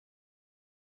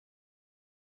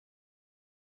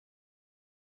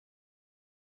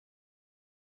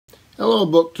Hello,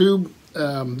 BookTube.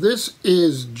 This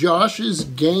is Josh's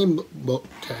game book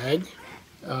tag,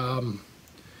 a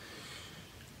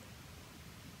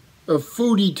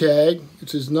foodie tag.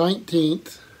 It's his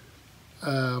 19th.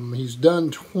 He's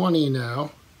done 20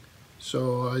 now,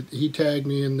 so he tagged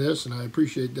me in this, and I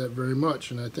appreciate that very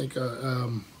much. And I think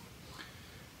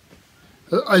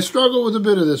I struggle with a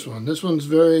bit of this one. This one's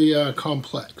very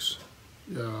complex,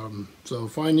 so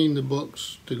finding the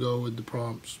books to go with the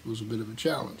prompts was a bit of a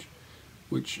challenge.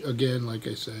 Which, again, like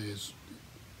I say, is,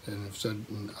 and I've said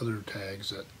in other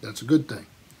tags, that's a good thing.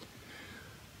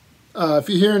 If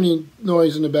you hear any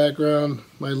noise in the background,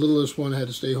 my littlest one had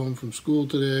to stay home from school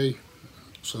today,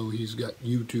 so he's got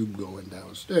YouTube going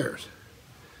downstairs.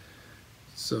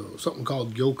 So, something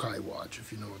called Yokai Watch,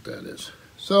 if you know what that is.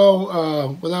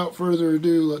 So, without further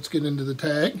ado, let's get into the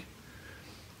tag.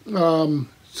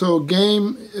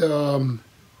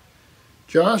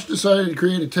 Josh decided to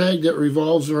create a tag that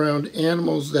revolves around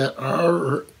animals that are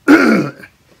or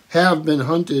have been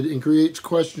hunted and creates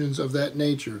questions of that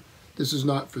nature. This is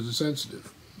not for the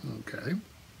sensitive. Okay.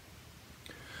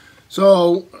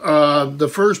 So the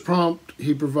first prompt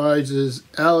he provides is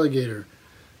alligator.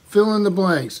 Fill in the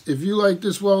blanks. If you like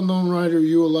this well-known writer,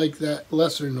 you will like that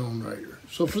lesser-known writer.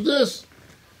 So for this,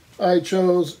 I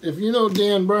chose, if you know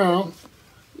Dan Brown,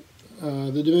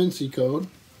 the Da Vinci Code,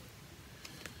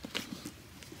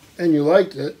 and you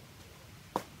liked it,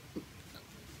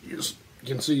 you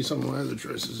can see some of my other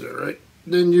choices there, right?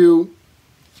 Then you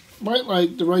might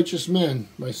like The Righteous Men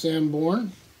by Sam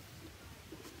Bourne.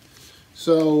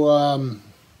 So,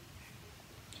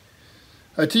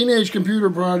 a teenage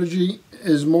computer prodigy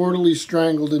is mortally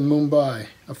strangled in Mumbai.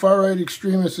 A far-right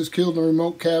extremist is killed in a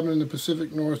remote cabin in the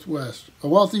Pacific Northwest. A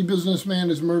wealthy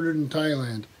businessman is murdered in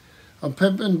Thailand. A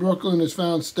pimp in Brooklyn is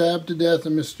found stabbed to death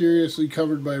and mysteriously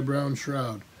covered by a brown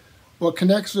shroud. What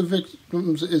connects the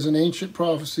victims is an ancient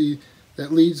prophecy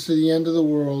that leads to the end of the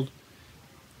world,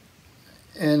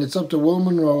 and it's up to Will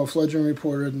Monroe, a fledgling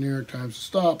reporter at the New York Times, to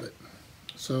stop it.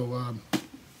 So,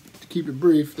 to keep it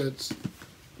brief, that's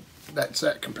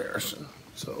that comparison.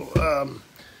 So,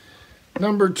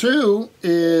 number 2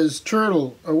 is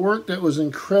Turtle, a work that was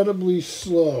incredibly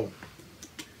slow.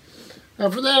 Now,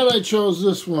 for that, I chose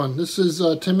this one. This is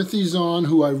Timothy Zahn,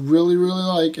 who I really, really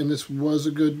like, and this was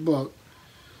a good book.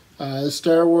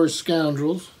 Star Wars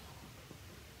Scoundrels.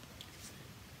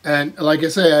 And like I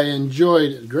say, I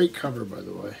enjoyed it. Great cover, by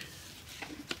the way.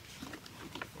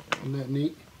 Isn't that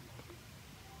neat?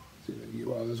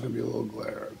 Wow, there's going to be a little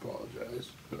glare. I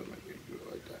apologize.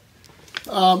 Like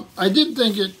that. I did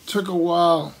think it took a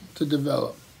while to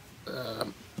develop.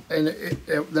 And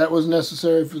that was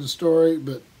necessary for the story,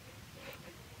 but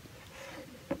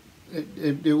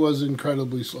it was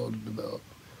incredibly slow to develop.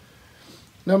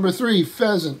 Number 3,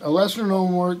 Pheasant, a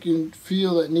lesser-known work you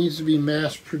feel that needs to be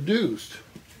mass-produced.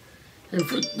 And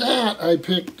for that, I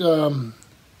picked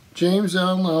James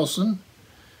L. Nelson,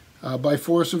 By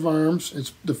Force of Arms.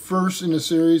 It's the first in a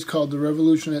series called The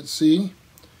Revolution at Sea.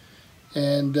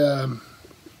 And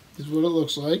this is what it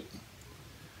looks like.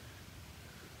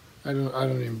 I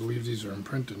don't even believe these are in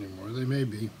print anymore. They may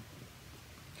be.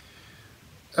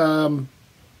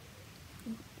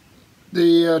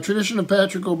 The tradition of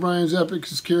Patrick O'Brien's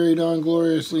epics is carried on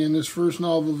gloriously in this first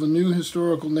novel of a new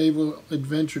historical naval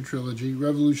adventure trilogy,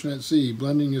 Revolution at Sea,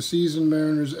 blending a seasoned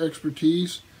mariner's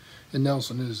expertise, and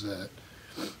Nelson is that,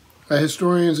 a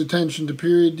historian's attention to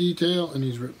period detail, and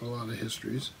he's written a lot of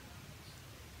histories,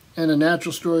 and a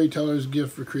natural storyteller's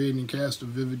gift for creating a cast of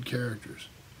vivid characters.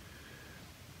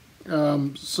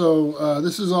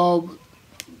 This is all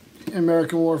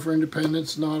American War for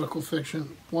Independence, nautical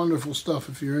fiction. Wonderful stuff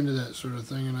if you're into that sort of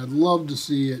thing, and I'd love to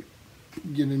see it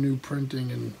get a new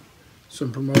printing and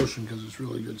some promotion because it's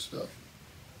really good stuff.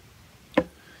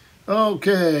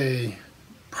 Okay,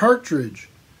 Partridge,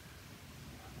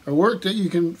 a work that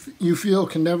you feel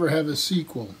can never have a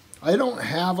sequel. I don't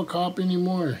have a copy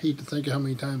anymore. I hate to think of how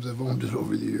many times I've owned it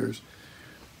over the years.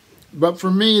 But for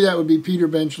me, that would be Peter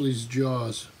Benchley's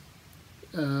Jaws.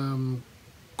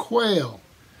 Quail,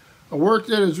 a work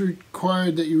that is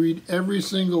required that you read every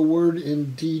single word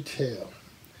in detail.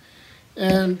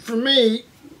 And for me,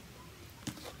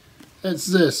 it's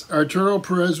this, Arturo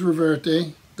Perez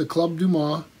Reverte, The Club du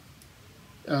Mans.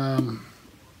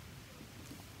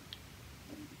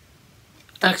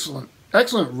 Excellent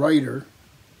writer,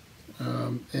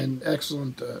 and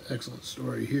excellent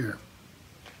story here.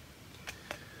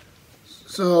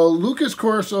 So Lucas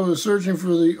Corso is searching for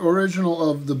the original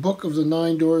of the Book of the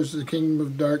Nine Doors of the Kingdom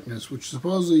of Darkness, which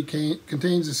supposedly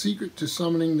contains a secret to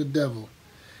summoning the devil.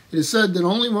 It is said that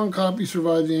only one copy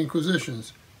survived the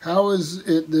Inquisitions. How is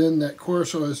it then that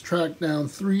Corso has tracked down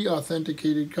 3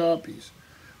 authenticated copies?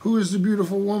 Who is the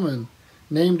beautiful woman,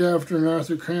 named after an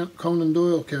Arthur Conan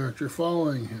Doyle character,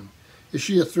 following him? Is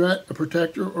she a threat, a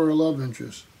protector, or a love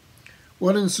interest?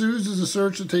 What ensues is a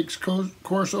search that takes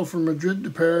Corso from Madrid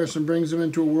to Paris and brings him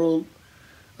into a world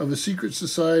of a secret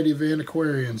society of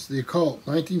antiquarians, the occult,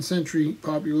 19th century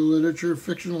popular literature,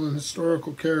 fictional and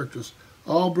historical characters,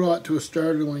 all brought to a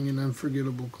startling and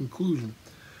unforgettable conclusion.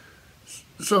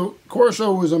 So,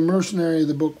 Corso was a mercenary of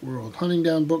the book world, hunting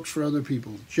down books for other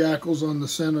people. Jackals on the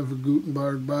scent of a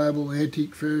Gutenberg Bible,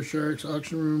 antique fair sharks,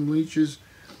 auction room leeches.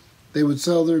 They would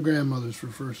sell their grandmothers for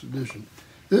first edition.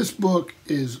 This book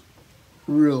is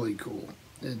really cool.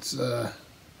 It's a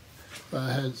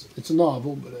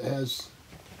novel, but it has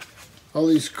all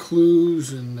these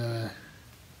clues and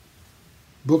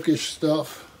bookish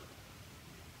stuff.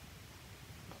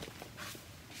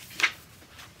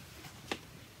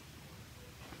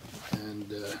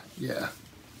 And yeah,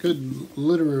 good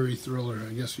literary thriller,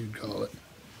 I guess you'd call it.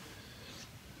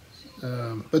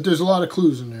 But there's a lot of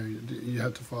clues in there. You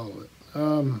have to follow it.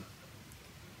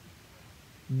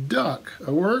 Duck,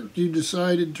 a work you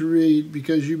decided to read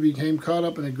because you became caught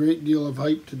up in a great deal of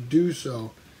hype to do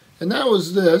so. And that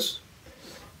was this,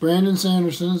 Brandon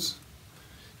Sanderson's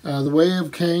The Way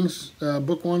of Kings,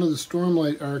 book 1 of the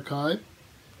Stormlight Archive.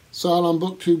 Saw it on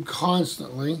BookTube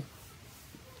constantly.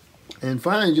 And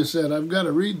finally just said, I've got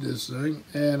to read this thing.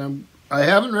 And I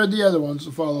haven't read the other ones,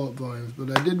 the follow-up volumes,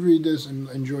 but I did read this and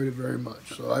enjoyed it very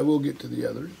much. So I will get to the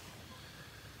others.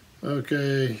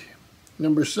 Okay.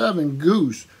 Number 7,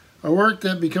 Goose, a work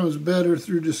that becomes better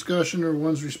through discussion or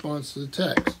one's response to the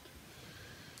text.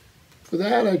 For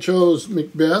that, I chose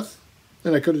Macbeth,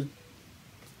 and I could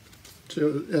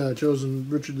have chosen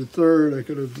Richard III. I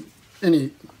could have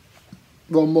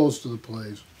most of the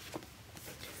plays.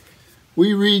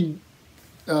 We read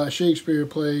Shakespeare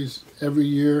plays every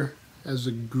year as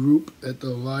a group at the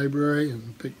library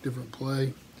and pick different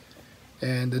play.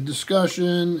 And the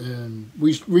discussion, and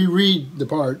we read the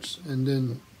parts, and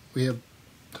then we have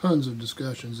tons of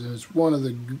discussions, and it's one of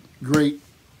the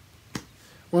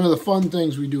fun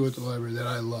things we do at the library that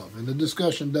I love, and the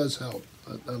discussion does help.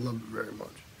 I love it very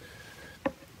much.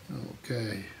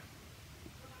 Okay.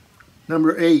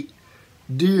 Number 8,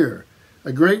 Deer,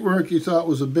 a great work you thought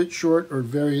was a bit short or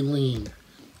very lean.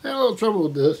 I had a little trouble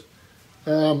with this,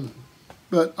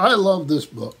 but I love this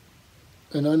book.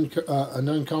 An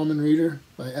Uncommon Reader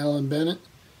by Alan Bennett,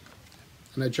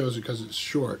 and I chose it because it's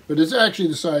short, but it's actually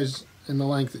the size and the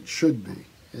length it should be.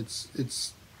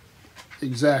 It's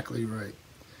exactly right.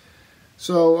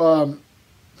 So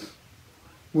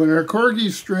when her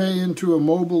corgis stray into a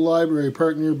mobile library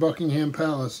parked near Buckingham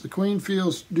Palace, the Queen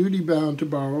feels duty-bound to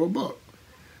borrow a book.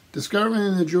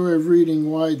 Discovering the joy of reading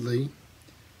widely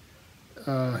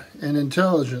and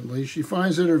intelligently, she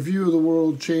finds that her view of the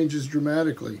world changes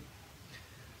dramatically.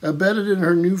 Abetted in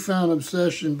her newfound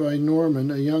obsession by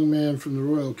Norman, a young man from the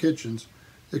royal kitchens,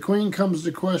 the Queen comes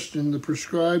to question the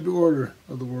prescribed order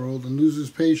of the world and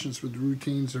loses patience with the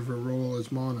routines of her role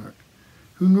as monarch.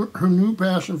 Her new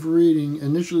passion for reading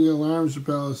initially alarms the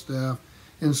palace staff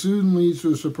and soon leads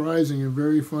to surprising and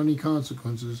very funny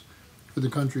consequences for the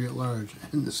country at large.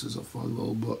 And this is a fun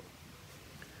little book.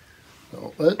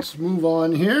 So let's move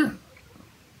on here.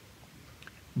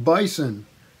 Bison,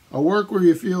 a work where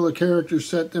you feel the characters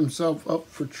set themselves up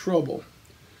for trouble.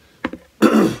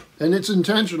 And it's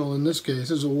intentional in this case.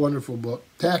 It's a wonderful book.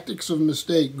 Tactics of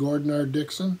Mistake, Gordon R.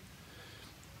 Dixon.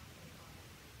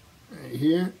 Right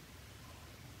here.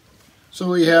 So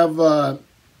we have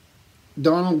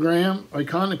Donald Graham,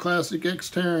 iconoclastic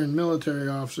ex-Terran military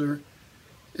officer,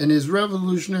 and his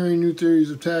revolutionary new theories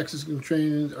of taxes and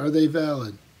training, are they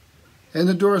valid? And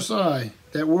the Dorsai,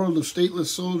 that world of stateless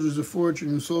soldiers of fortune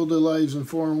who sold their lives in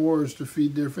foreign wars to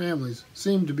feed their families,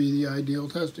 seemed to be the ideal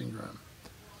testing ground.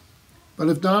 But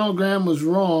if Donald Graham was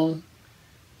wrong,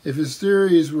 if his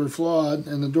theories were flawed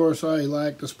and the Dorsai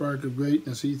lacked the spark of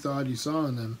greatness he thought he saw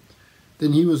in them,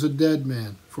 then he was a dead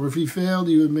man. For if he failed,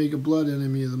 he would make a blood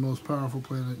enemy of the most powerful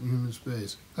planet in human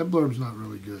space. That blurb's not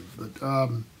really good, but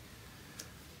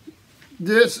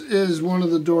this is one of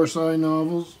the Dorsai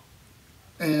novels,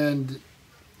 and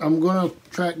I'm going to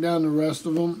track down the rest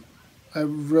of them.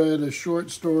 I've read a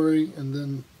short story, and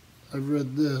then I've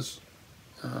read this.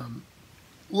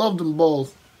 Loved them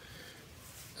both.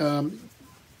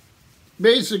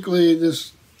 Basically,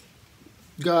 this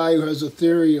guy who has a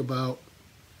theory about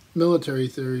military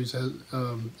theories and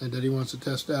that he wants to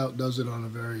test out does it on a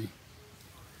very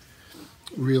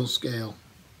real scale.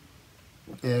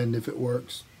 And if it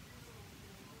works,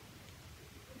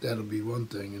 that'll be one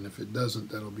thing, and if it doesn't,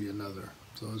 that'll be another.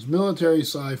 So it's military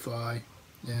sci-fi,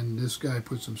 and this guy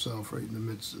puts himself right in the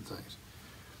midst of things.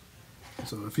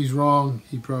 So if he's wrong,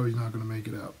 he probably not going to make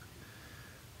it out.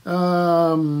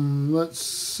 Let's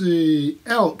see.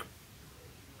 Elk.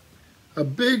 A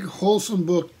big, wholesome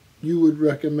book you would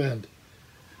recommend.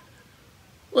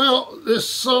 Well, this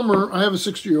summer, I have a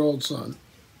 60-year-old son.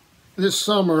 This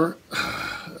summer,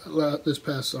 this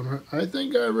past summer, I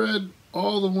think I read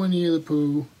all the Winnie the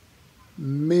Pooh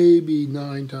maybe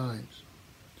 9 times.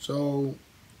 So,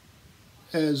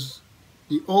 as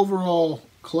the overall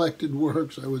collected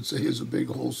works, I would say is a big,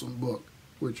 wholesome book,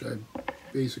 which I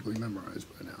basically memorized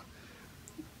by now.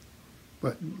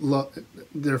 But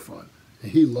they're fun.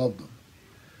 He loved them.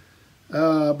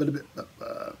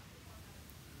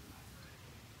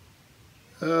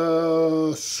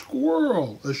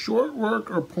 Squirrel, a short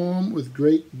work or poem with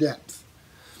great depth.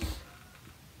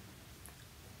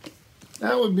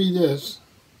 That would be this,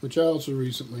 which I also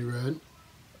recently read.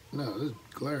 No, this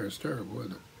glare is terrible,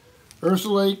 isn't it?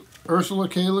 Ursula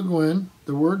K. Le Guin,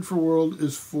 The Word for World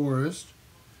is Forest.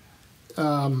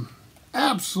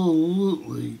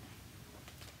 Absolutely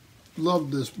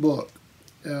loved this book.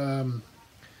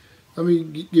 Let me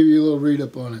give you a little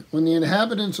read-up on it. When the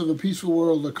inhabitants of a peaceful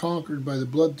world are conquered by the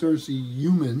bloodthirsty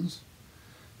humans,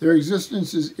 their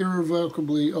existence is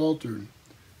irrevocably altered.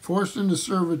 Forced into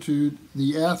servitude,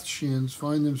 the Athshians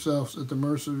find themselves at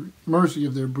the mercy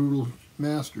of their brutal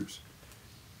masters.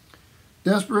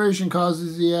 Desperation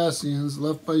causes the Assyrians,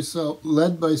 led by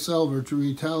Selvar, to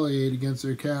retaliate against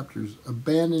their captors,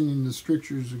 abandoning the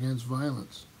strictures against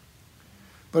violence.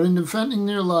 But in defending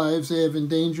their lives, they have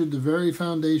endangered the very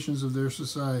foundations of their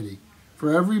society.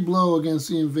 For every blow against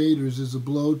the invaders is a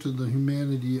blow to the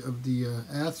humanity of the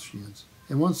Athshians.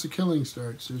 And once the killing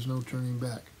starts, there's no turning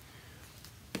back.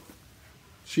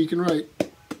 She can write.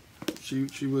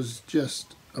 She was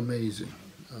just amazing.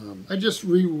 I just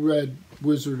reread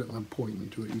Wizard, I'm pointing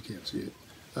to it, you can't see it.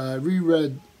 I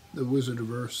reread The Wizard of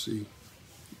Earthsea,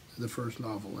 the first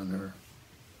novel in her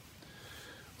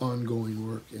ongoing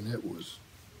work, and it was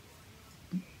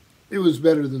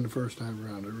better than the first time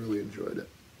around. I really enjoyed it.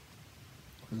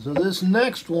 And so this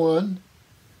next one,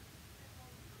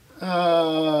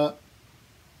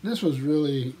 this was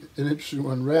really an interesting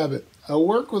one, Rabbit. A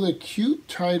work with a cute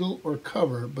title or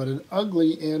cover, but an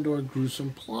ugly and or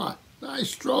gruesome plot. I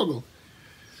struggled.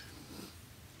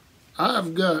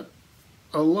 I've got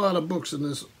a lot of books in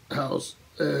this house,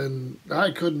 and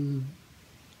I couldn't,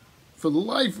 for the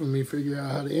life of me, figure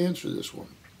out how to answer this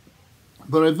one.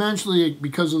 But eventually,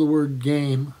 because of the word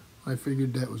game, I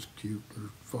figured that was cute or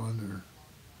fun or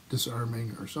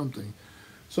disarming or something.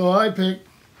 So I picked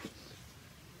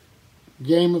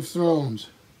Game of Thrones.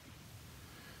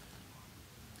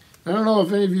 I don't know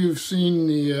if any of you have seen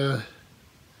the,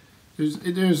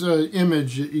 there's an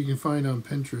image that you can find on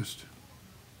Pinterest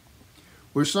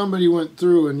where somebody went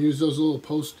through and used those little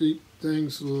post-it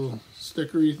things, little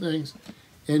stickery things,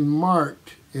 and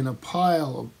marked in a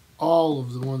pile of all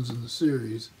of the ones in the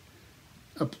series,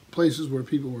 places where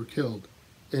people were killed.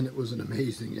 And it was an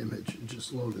amazing image. It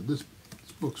just loaded. This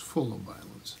book's full of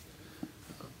violence.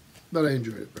 But I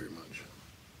enjoyed it very much.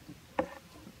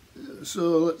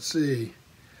 So let's see.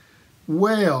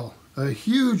 Whale, a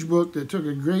huge book that took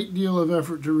a great deal of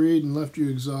effort to read and left you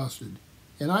exhausted.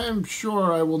 And I am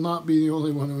sure I will not be the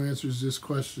only one who answers this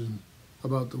question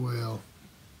about the whale.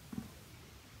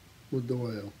 With the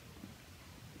whale.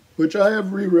 Which I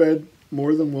have reread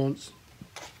more than once.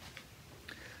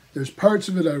 There's parts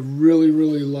of it I really,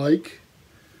 really like.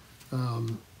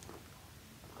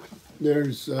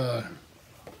 There's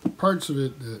parts of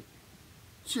it that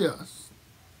just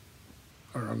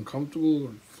are uncomfortable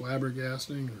or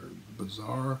flabbergasting or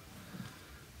bizarre.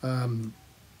 The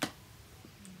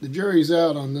jury's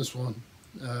out on this one.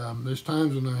 There's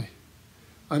times when I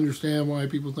understand why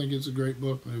people think it's a great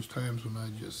book, and there's times when I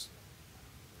just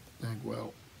think,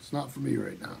 well, it's not for me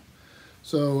right now.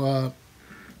 So,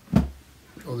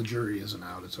 well, the jury isn't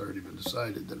out. It's already been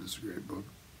decided that it's a great book.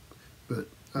 But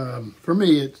for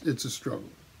me, it's a struggle.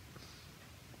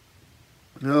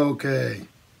 Okay.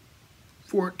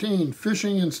 14,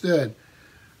 Fishing Instead.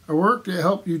 A work to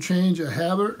help you change a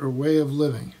habit or way of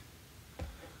living.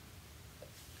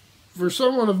 For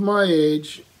someone of my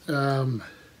age, who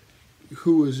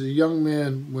was a young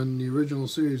man when the original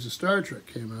series of Star Trek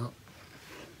came out,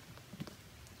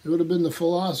 it would have been the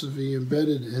philosophy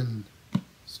embedded in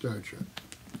Star Trek.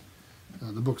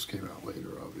 The books came out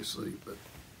later, obviously, but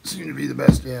seemed to be the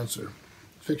best answer.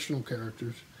 Fictional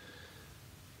characters.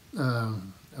 A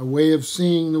way of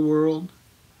seeing the world,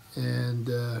 and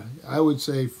I would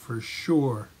say for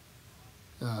sure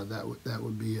that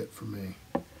would be it for me.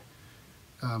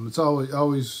 It's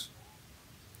always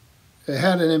it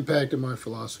had an impact on my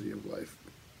philosophy of life.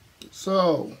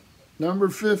 So, number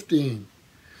 15.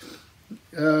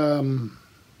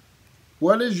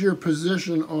 What is your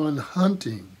position on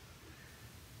hunting?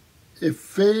 If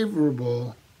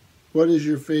favorable, what is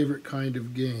your favorite kind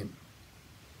of game?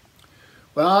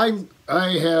 Well,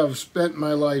 I have spent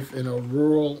my life in a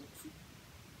rural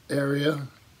area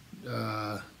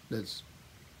that's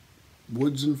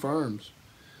woods and farms.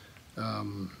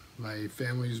 My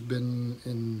family's been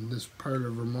in this part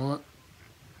of Vermont,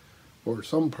 or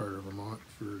some part of Vermont,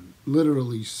 for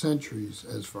literally centuries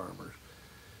as farmers.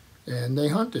 And they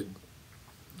hunted.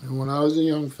 And when I was a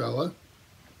young fella,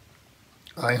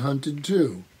 I hunted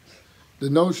too.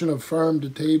 The notion of farm to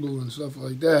table and stuff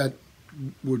like that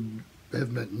would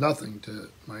have meant nothing to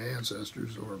my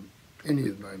ancestors or any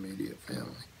of my immediate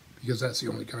family, because that's the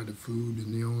only kind of food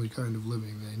and the only kind of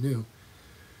living they knew.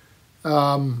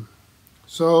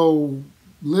 So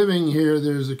living here,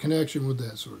 there's a connection with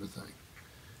that sort of thing.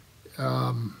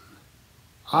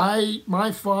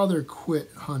 My father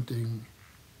quit hunting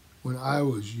when I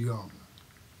was young.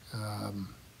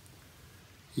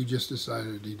 He just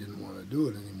decided he didn't want to do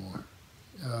it anymore.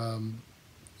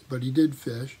 But he did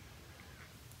fish.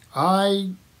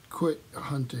 I quit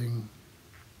hunting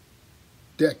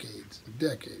decades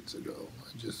ago.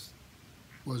 It just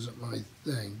wasn't my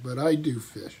thing. But I do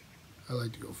fish. I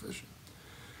like to go fishing.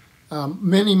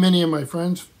 Many of my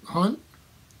friends hunt.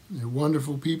 They're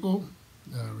wonderful people,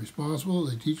 responsible.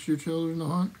 They teach their children to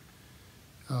hunt.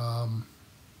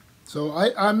 So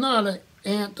I'm not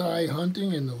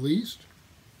anti-hunting in the least.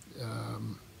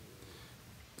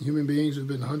 Human beings have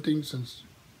been hunting since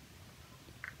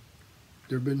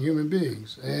there have been human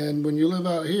beings. And when you live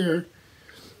out here,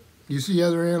 you see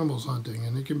other animals hunting,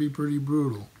 and it can be pretty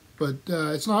brutal. But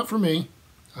it's not for me.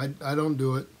 I don't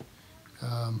do it.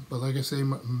 But like I say,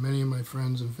 many of my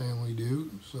friends and family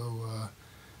do. So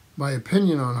my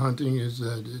opinion on hunting is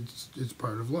that it's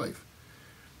part of life.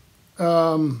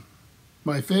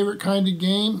 My favorite kind of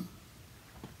game?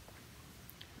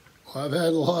 Well, I've had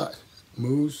a lot.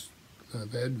 Moose,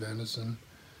 I've had venison,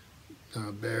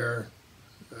 bear.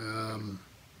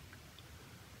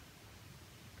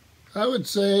 I would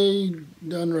say,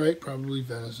 done right, probably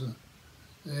venison.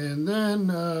 And then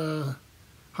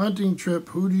hunting trip,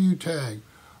 who do you tag?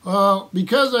 Well,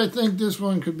 because I think this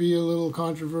one could be a little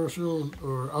controversial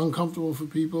or uncomfortable for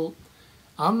people,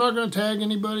 I'm not going to tag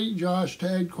anybody. Josh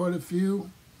tagged quite a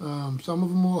few. Some of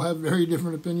them will have very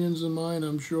different opinions than mine,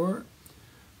 I'm sure.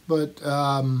 But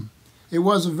it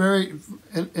was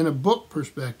in a book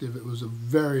perspective, it was a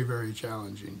very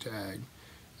challenging tag.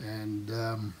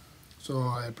 And so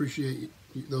I appreciate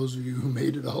those of you who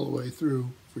made it all the way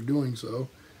through for doing so.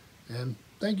 And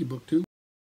thank you, BookTube.